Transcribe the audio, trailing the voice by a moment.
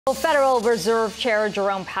Federal Reserve Chair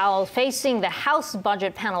Jerome Powell facing the House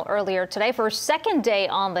budget panel earlier today for a second day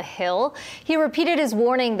on the Hill. He repeated his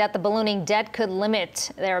warning that the ballooning debt could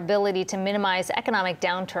limit their ability to minimize economic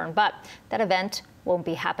downturn. But that event won't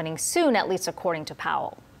be happening soon, at least according to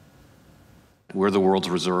Powell. We're the world's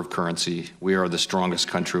reserve currency. We are the strongest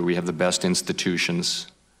country. We have the best institutions.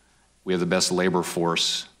 We have the best labor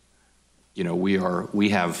force. You know, we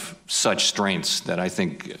have such strengths that I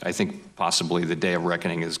think possibly the day of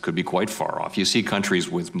reckoning could be quite far off. You see countries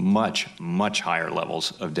with much higher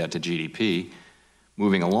levels of debt to GDP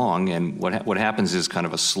moving along, and what happens is kind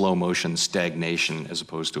of a slow motion stagnation as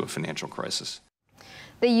opposed to a financial crisis.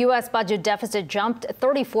 The U.S. budget deficit jumped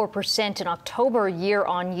 34% in October year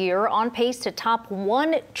on year, on pace to top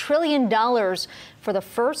 $1 trillion for the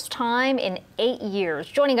first time in 8 years.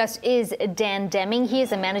 Joining us is Dan Deming. He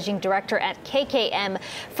is a managing director at KKM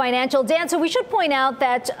Financial. Dan, so we should point out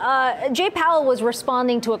that Jay Powell was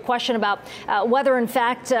responding to a question about whether, in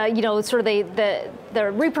fact, sort of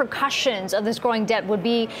the repercussions of this growing debt would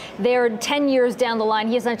be there 10 years down the line.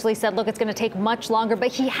 He essentially said, look, it's going to take much longer. But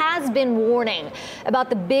he has been warning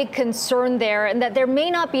about the big concern there and that there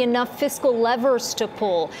may not be enough fiscal levers to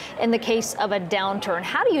pull in the case of a downturn.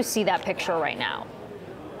 How do you see that picture right now?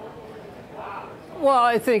 Well,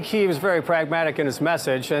 I think he was very pragmatic in his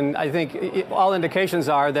message, and I think all indications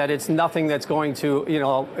are that it's nothing that's going to,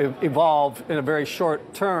 evolve in a very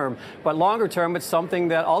short term. But longer term, it's something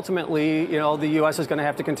that ultimately, the U.S. is going to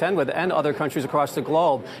have to contend with, and other countries across the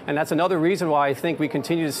globe. And that's another reason why I think we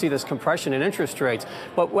continue to see this compression in interest rates.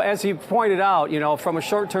 But as he pointed out, from a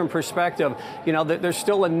short-term perspective, there's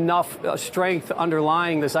still enough strength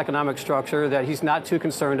underlying this economic structure that he's not too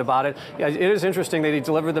concerned about it. It is interesting that he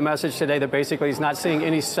delivered the message today that basically he's not seeing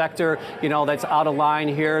any sector, that's out of line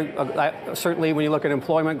here. Certainly, when you look at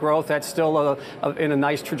employment growth, that's still in a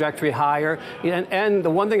nice trajectory higher. And the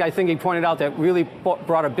one thing I think he pointed out that really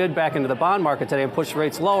brought a bid back into the bond market today and pushed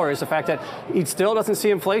rates lower is the fact that he still doesn't see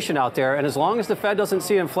inflation out there. And as long as the Fed doesn't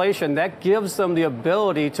see inflation, that gives them the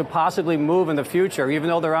ability to possibly move in the future. Even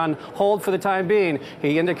though they're on hold for the time being,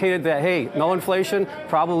 he indicated that, hey, no inflation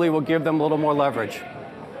probably will give them a little more leverage.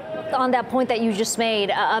 On that point that you just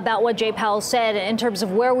made about what Jay Powell said in terms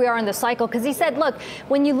of where we are in the cycle, because he said, look,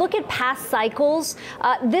 when you look at past cycles,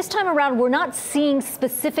 this time around, we're not seeing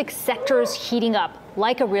specific sectors heating up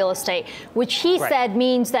like a real estate, which he said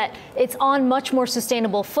means that it's on much more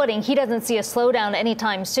sustainable footing. He doesn't see a slowdown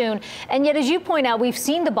anytime soon. And yet, as you point out, we've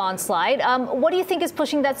seen the bond slide. What do you think is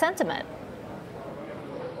pushing that sentiment?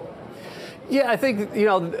 Yeah, I think,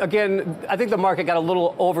 again, I think the market got a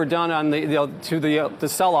little overdone on the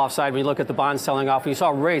sell-off side when you look at the bonds selling off. And you saw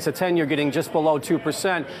rates, a 10-year getting just below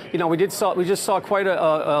 2%. We just saw quite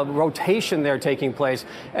a rotation there taking place.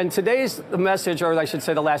 And today's message, or I should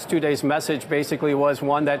say the last 2 days' message, basically was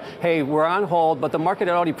one that, hey, we're on hold, but the market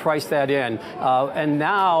had already priced that in. And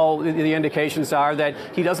now the indications are that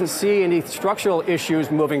he doesn't see any structural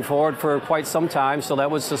issues moving forward for quite some time. So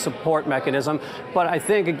that was the support mechanism. But I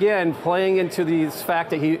think, again, playing into the fact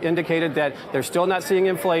that he indicated that they're still not seeing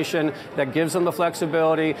inflation, that gives them the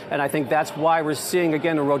flexibility, and I think that's why we're seeing,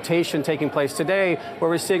 again, a rotation taking place today, where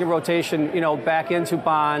we're seeing a rotation, back into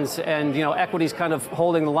bonds and, equities kind of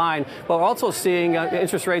holding the line. But we're also seeing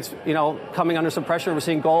interest rates, coming under some pressure. We're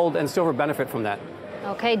seeing gold and silver benefit from that.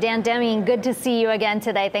 Okay, Dan Deming, good to see you again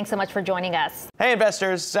today. Thanks so much for joining us. Hey,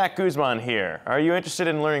 investors, Zach Guzman here. Are you interested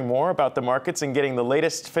in learning more about the markets and getting the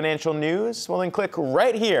latest financial news? Well, then click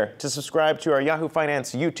right here to subscribe to our Yahoo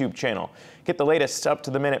Finance YouTube channel. Get the latest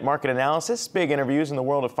up-to-the-minute market analysis, big interviews in the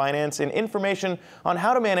world of finance, and information on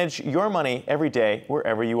how to manage your money every day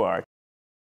wherever you are.